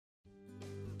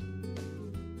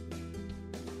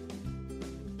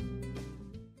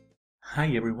Hi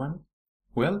everyone.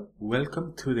 Well,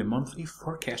 welcome to the monthly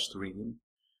forecast reading.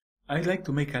 I'd like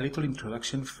to make a little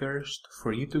introduction first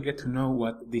for you to get to know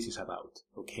what this is about,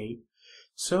 okay?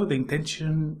 So the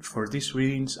intention for these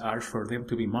readings are for them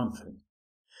to be monthly.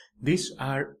 These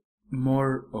are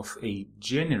more of a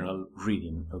general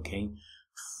reading, okay?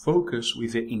 Focus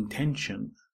with the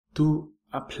intention to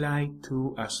apply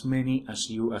to as many as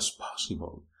you as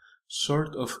possible.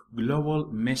 Sort of global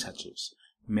messages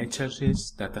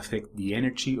that affect the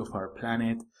energy of our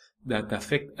planet, that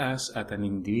affect us at an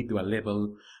individual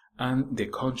level, and the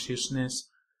consciousness,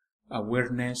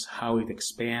 awareness, how it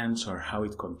expands or how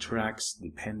it contracts,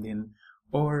 depending,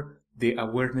 or the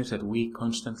awareness that we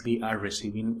constantly are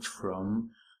receiving from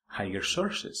higher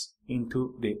sources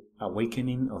into the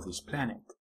awakening of this planet.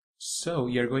 So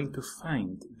you're going to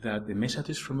find that the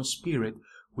messages from Spirit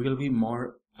will be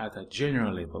more at a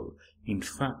general level. In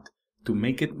fact, to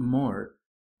make it more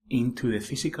into the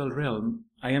physical realm,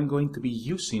 I am going to be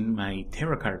using my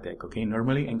tarot card deck, okay?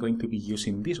 Normally I'm going to be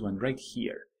using this one right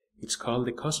here. It's called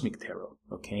the Cosmic Tarot,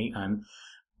 okay? And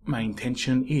my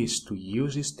intention is to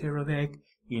use this tarot deck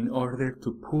in order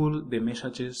to pull the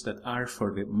messages that are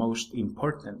for the most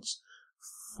importance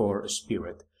for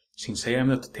Spirit. Since I am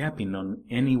not tapping on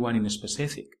anyone in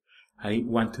specific, I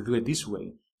want to do it this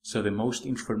way, so the most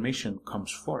information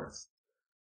comes forth.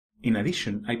 In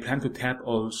addition, I plan to tap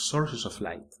all sources of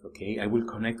light, okay? I will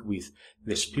connect with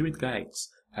the spirit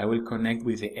guides. I will connect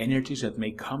with the energies that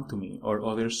may come to me or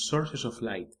other sources of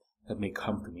light that may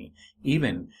come to me.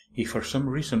 Even if for some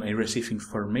reason I receive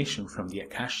information from the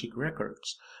Akashic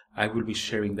records, I will be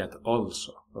sharing that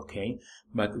also, okay?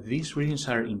 But these readings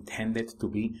are intended to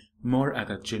be more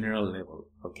at a general level,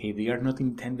 okay? They are not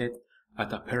intended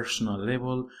at a personal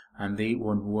level, and they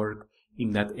won't work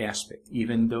in that aspect,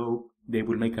 even though they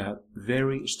will make a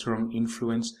very strong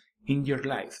influence in your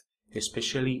life,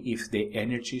 especially if the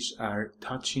energies are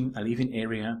touching a living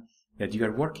area that you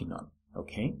are working on,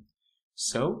 okay?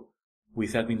 So,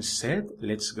 with that being said,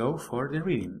 let's go for the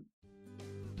reading.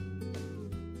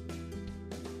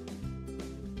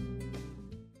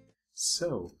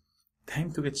 So,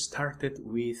 time to get started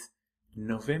with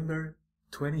November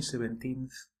 2017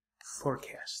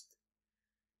 forecast.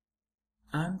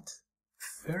 And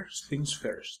first things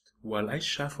first, while I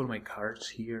shuffle my cards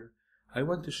here, I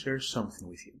want to share something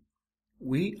with you.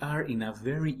 We are in a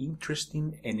very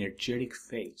interesting energetic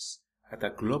phase at a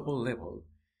global level.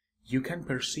 You can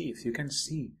perceive, you can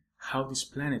see how this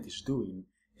planet is doing,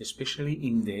 especially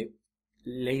in the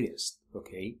latest,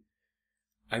 okay?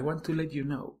 I want to let you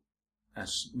know,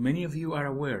 as many of you are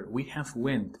aware, we have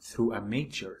went through a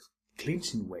major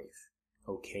cleansing wave,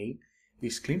 okay?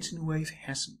 This cleansing wave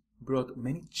has brought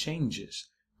many changes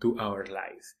to our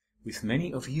life. With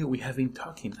many of you, we have been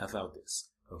talking about this,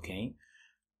 okay?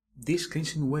 This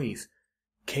cleansing wave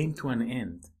came to an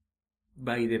end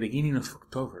by the beginning of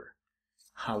October.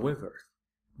 However,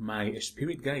 my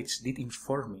spirit guides did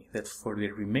inform me that for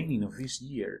the remaining of this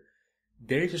year,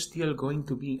 there is still going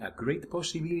to be a great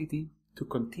possibility to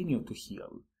continue to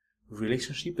heal.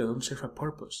 Relationships that don't serve a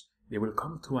purpose, they will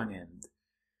come to an end.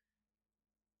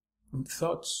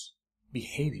 Thoughts,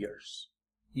 behaviors,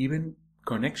 even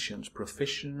connections,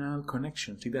 professional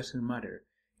connections, it doesn't matter.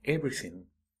 Everything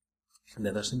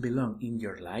that doesn't belong in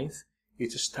your life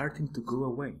is starting to go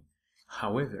away.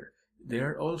 However, there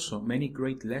are also many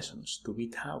great lessons to be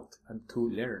taught and to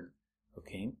learn,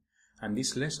 okay? And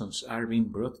these lessons are being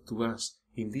brought to us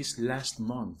in these last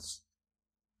months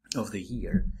of the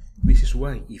year. This is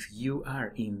why if you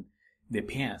are in the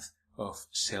path of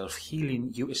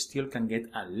self-healing, you still can get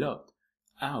a lot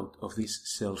out of this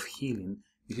self-healing.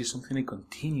 This is something I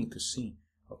continue to see,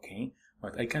 okay?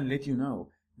 But I can let you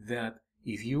know that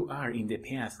if you are in the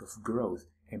path of growth,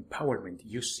 empowerment,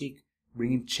 you seek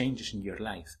bringing changes in your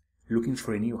life, looking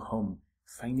for a new home,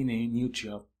 finding a new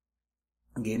job,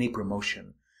 gain a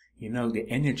promotion, the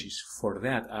energies for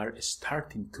that are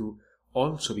starting to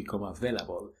also become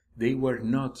available. They were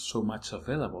not so much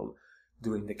available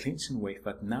during the cleansing wave,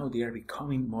 but now they are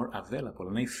becoming more available,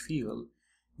 and I feel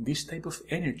this type of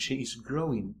energy is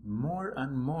growing more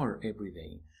and more every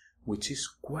day, which is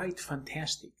quite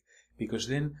fantastic, because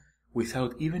then,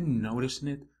 without even noticing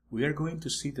it, we are going to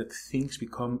see that things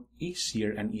become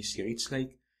easier and easier. It's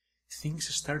like things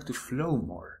start to flow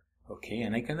more, okay?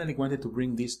 And I kind of wanted to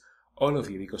bring this all of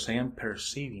you, because I am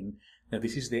perceiving that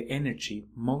this is the energy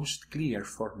most clear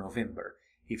for November.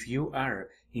 If you are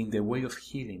in the way of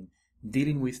healing,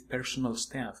 dealing with personal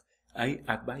stuff, I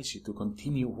advise you to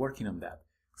continue working on that.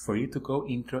 For you to go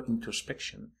into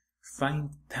introspection,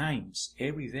 find times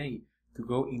every day to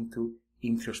go into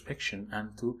introspection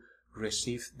and to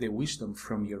receive the wisdom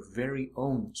from your very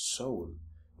own soul.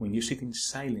 When you sit in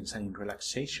silence and in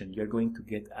relaxation, you're going to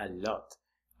get a lot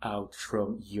out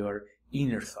from your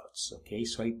inner thoughts, okay?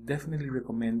 So I definitely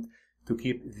recommend to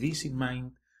keep this in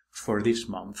mind for this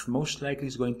month. Most likely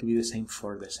it's going to be the same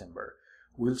for December.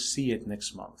 We'll see it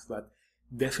next month, but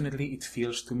definitely it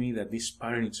feels to me that this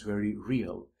pattern is very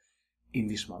real in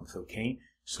this month, okay?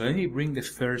 So let me bring the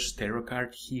first tarot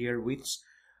card here, which,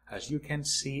 as you can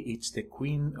see, it's the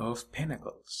Queen of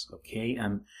Pentacles, okay?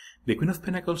 And the Queen of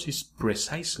Pentacles is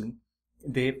precisely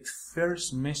the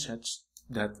first message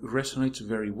that resonates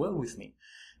very well with me,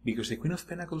 because the Queen of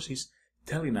Pentacles is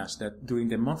telling us that during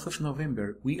the month of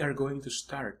November, we are going to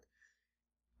start,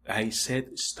 I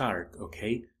said start,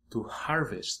 okay, to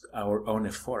harvest our own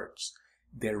efforts,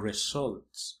 the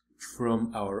results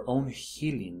from our own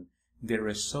healing, the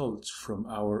results from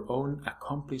our own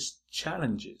accomplished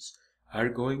challenges are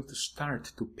going to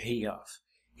start to pay off.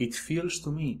 It feels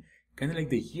to me kind of like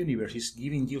the universe is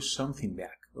giving you something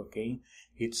back, okay?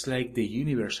 It's like the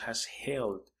universe has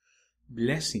held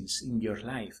blessings in your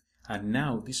life, and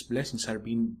now these blessings are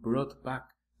being brought back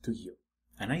to you.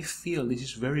 And I feel this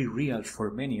is very real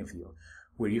for many of you,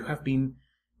 where you have been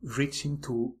reaching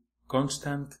to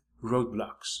constant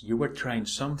roadblocks. You were trying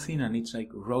something and it's like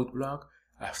roadblock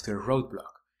after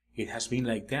roadblock. It has been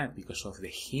like that because of the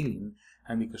healing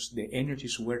and because the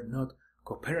energies were not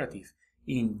cooperative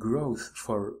in growth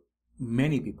for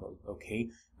many people, okay?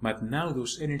 But now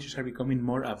those energies are becoming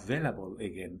more available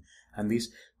again. And this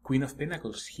Queen of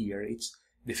Pentacles here, it's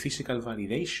the physical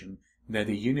validation that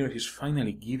the universe is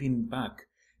finally giving back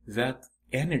that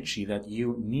energy that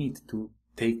you need to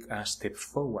take a step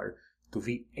forward, to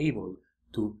be able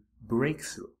to break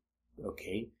through,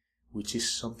 okay? Which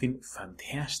is something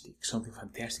fantastic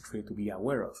for you to be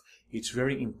aware of. It's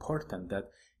very important that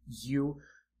you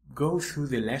go through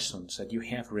the lessons that you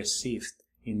have received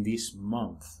in this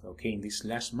month, okay, in this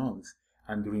last month,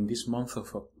 and during this month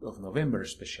of November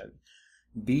especially.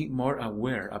 Be more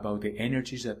aware about the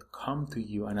energies that come to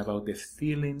you and about the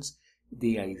feelings,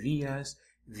 the ideas,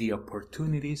 the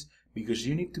opportunities, because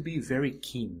you need to be very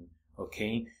keen,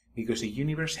 okay? Because the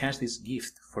universe has this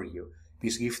gift for you,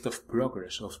 this gift of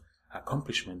progress, of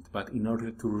accomplishment, but in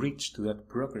order to reach to that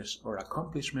progress or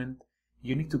accomplishment,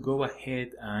 you need to go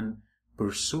ahead and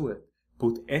pursue it,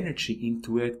 put energy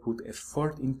into it, put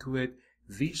effort into it,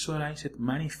 visualize it,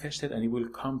 manifest it, and it will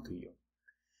come to you.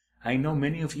 I know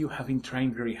many of you have been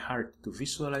trying very hard to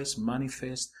visualize,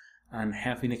 manifest, and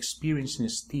have been experiencing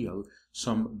still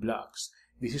some blocks.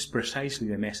 This is precisely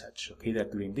the message, okay,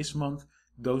 that during this month,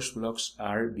 those blocks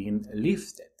are being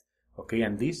lifted, okay,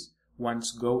 and these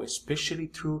ones go especially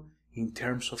through in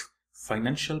terms of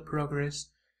financial progress,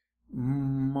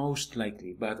 most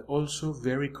likely, but also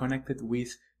very connected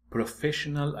with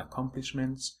professional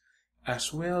accomplishments,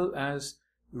 as well as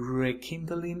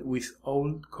rekindling with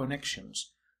old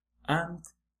connections and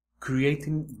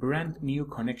creating brand new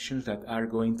connections that are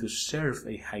going to serve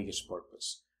a highest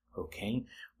purpose, okay?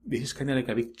 This is kind of like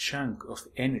a big chunk of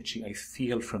energy I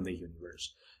feel from the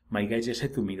universe. My guide just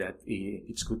said to me that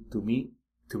it's good to me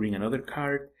to bring another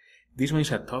card. This one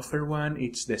is a tougher one.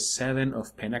 It's the Seven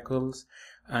of Pentacles.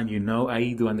 And you know,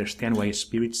 I do understand why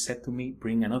Spirit said to me,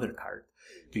 bring another card.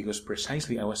 Because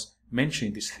precisely I was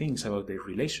mentioning these things about the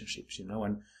relationships, you know,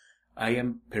 and I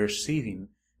am perceiving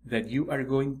that you are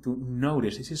going to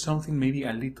notice, this is something maybe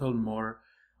a little more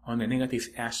on the negative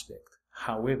aspect.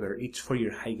 However, it's for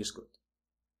your highest good.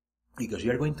 Because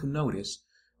you are going to notice,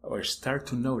 or start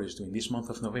to notice during this month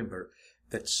of November,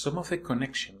 that some of the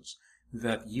connections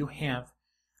that you have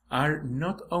are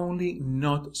not only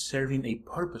not serving a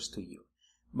purpose to you,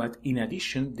 but in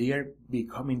addition, they are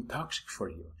becoming toxic for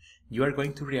you. You are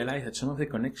going to realize that some of the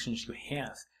connections you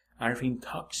have are being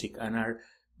toxic and are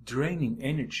draining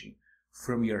energy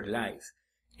from your life.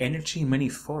 Energy in many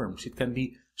forms. It can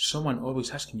be someone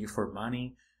always asking you for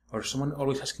money, or someone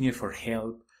always asking you for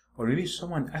help, or maybe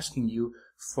someone asking you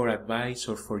for advice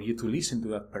or for you to listen to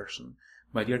that person.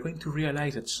 But you're going to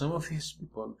realize that some of these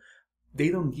people, they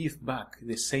don't give back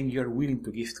the same you're willing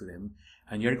to give to them,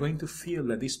 and you're going to feel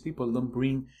that these people don't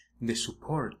bring the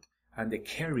support and the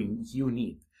caring you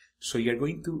need. So you're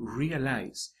going to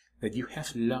realize that you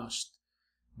have lost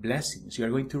blessings. You're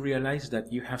going to realize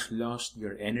that you have lost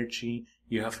your energy,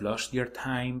 you have lost your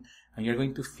time, and you're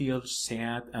going to feel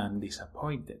sad and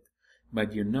disappointed.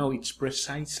 But you know it's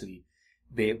precisely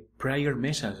the prior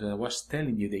message that I was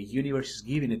telling you, the universe is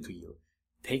giving it to you.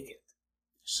 Take it.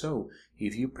 So,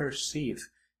 if you perceive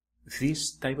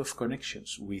this type of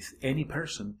connections with any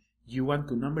person, you want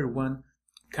to, number one,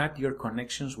 cut your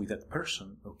connections with that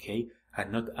person, okay?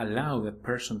 and not allow that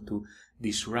person to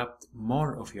disrupt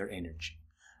more of your energy.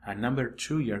 And number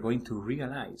 2, you're going to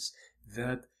realize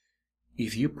that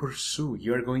if you pursue,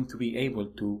 you're going to be able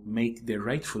to make the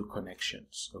rightful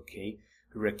connections, okay?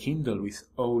 Rekindle with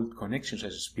old connections,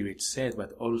 as Spirit said,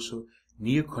 but also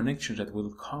new connections that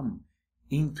will come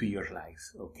into your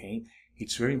life, okay?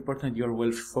 It's very important you're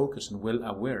well focused and well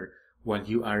aware while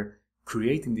you are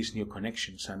creating these new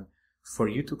connections, and for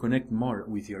you to connect more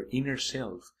with your inner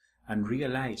self and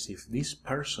realize if this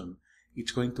person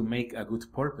is going to make a good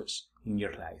purpose in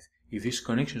your life, if this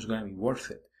connection is going to be worth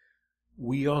it.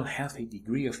 We all have a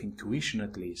degree of intuition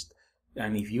at least,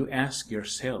 and if you ask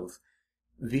yourself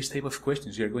these type of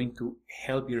questions, you're going to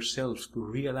help yourselves to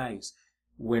realize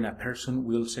when a person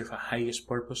will serve a highest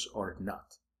purpose or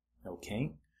not,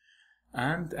 okay?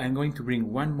 And I'm going to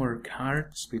bring one more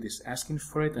card. Spirit is asking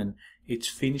for it, and it's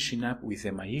finishing up with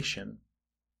the Magician.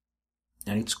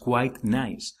 And it's quite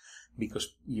nice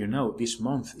because, you know, this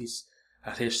month is,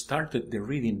 as I started the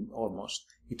reading almost,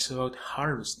 it's about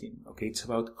harvesting, okay? It's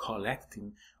about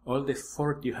collecting all the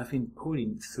effort you have been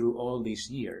putting through all this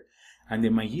year. And the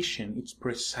Magician, it's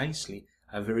precisely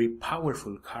a very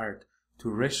powerful card to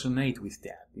resonate with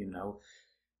that, you know.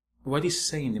 What is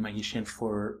saying the Magician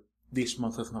for this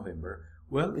month of November?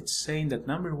 Well, it's saying that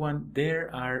number 1,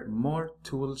 there are more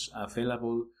tools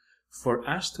available for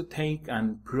us to take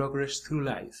and progress through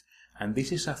life, and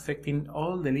this is affecting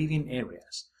all the living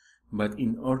areas. But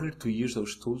in order to use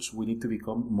those tools, we need to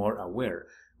become more aware.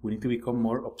 We need to become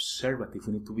more observative.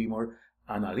 We need to be more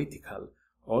analytical.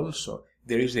 Also,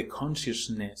 there is the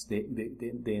consciousness,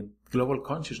 the global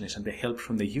consciousness and the help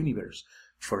from the universe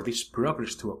for this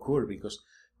progress to occur, because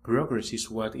progress is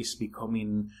what is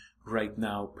becoming right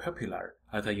now popular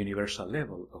at a universal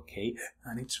level, okay?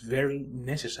 And it's very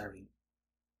necessary.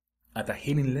 At a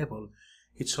healing level,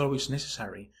 it's always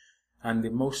necessary. And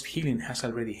the most healing has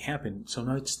already happened, so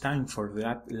now it's time for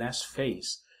that last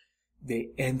phase, the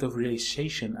end of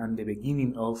realization and the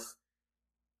beginning of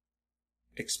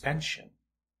expansion,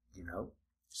 you know.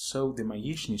 So the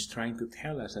Magician is trying to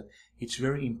tell us that it's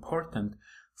very important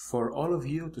for all of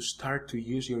you to start to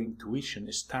use your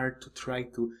intuition, start to try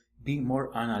to be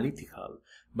more analytical,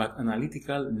 but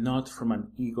analytical not from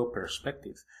an ego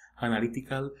perspective,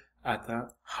 analytical at a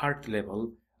heart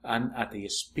level and at a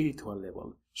spiritual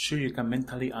level. Sure, you can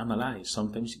mentally analyze,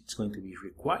 sometimes it's going to be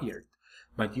required,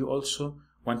 but you also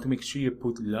want to make sure you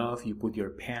put love, you put your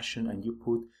passion, and you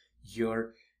put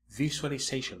your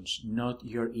visualizations, not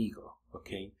your ego,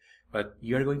 okay? But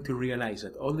you're going to realize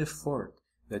that all the effort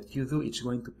that you do, it's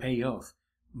going to pay off,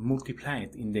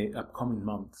 multiplied in the upcoming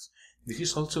months. This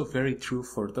is also very true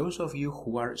for those of you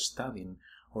who are studying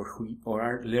or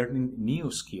are learning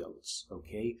new skills,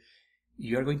 okay?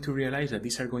 You are going to realize that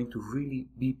these are going to really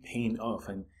be paying off,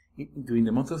 and during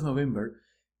the month of November,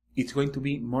 it's going to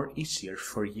be more easier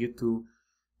for you to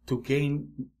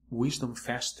gain wisdom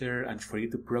faster and for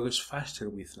you to progress faster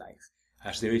with life,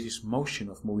 as there is this motion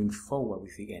of moving forward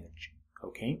with the energy,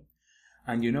 okay?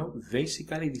 And you know,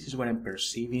 basically this is what I'm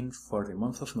perceiving for the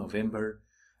month of November.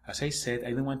 As I said,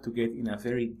 I don't want to get in a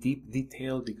very deep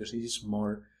detail because this is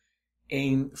more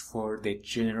aimed for the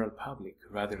general public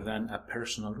rather than a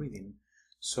personal reading.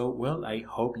 So, well, I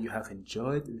hope you have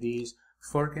enjoyed this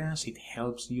forecast. It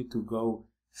helps you to go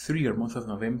through your month of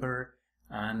November,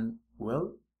 and,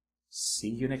 well, see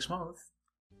you next month.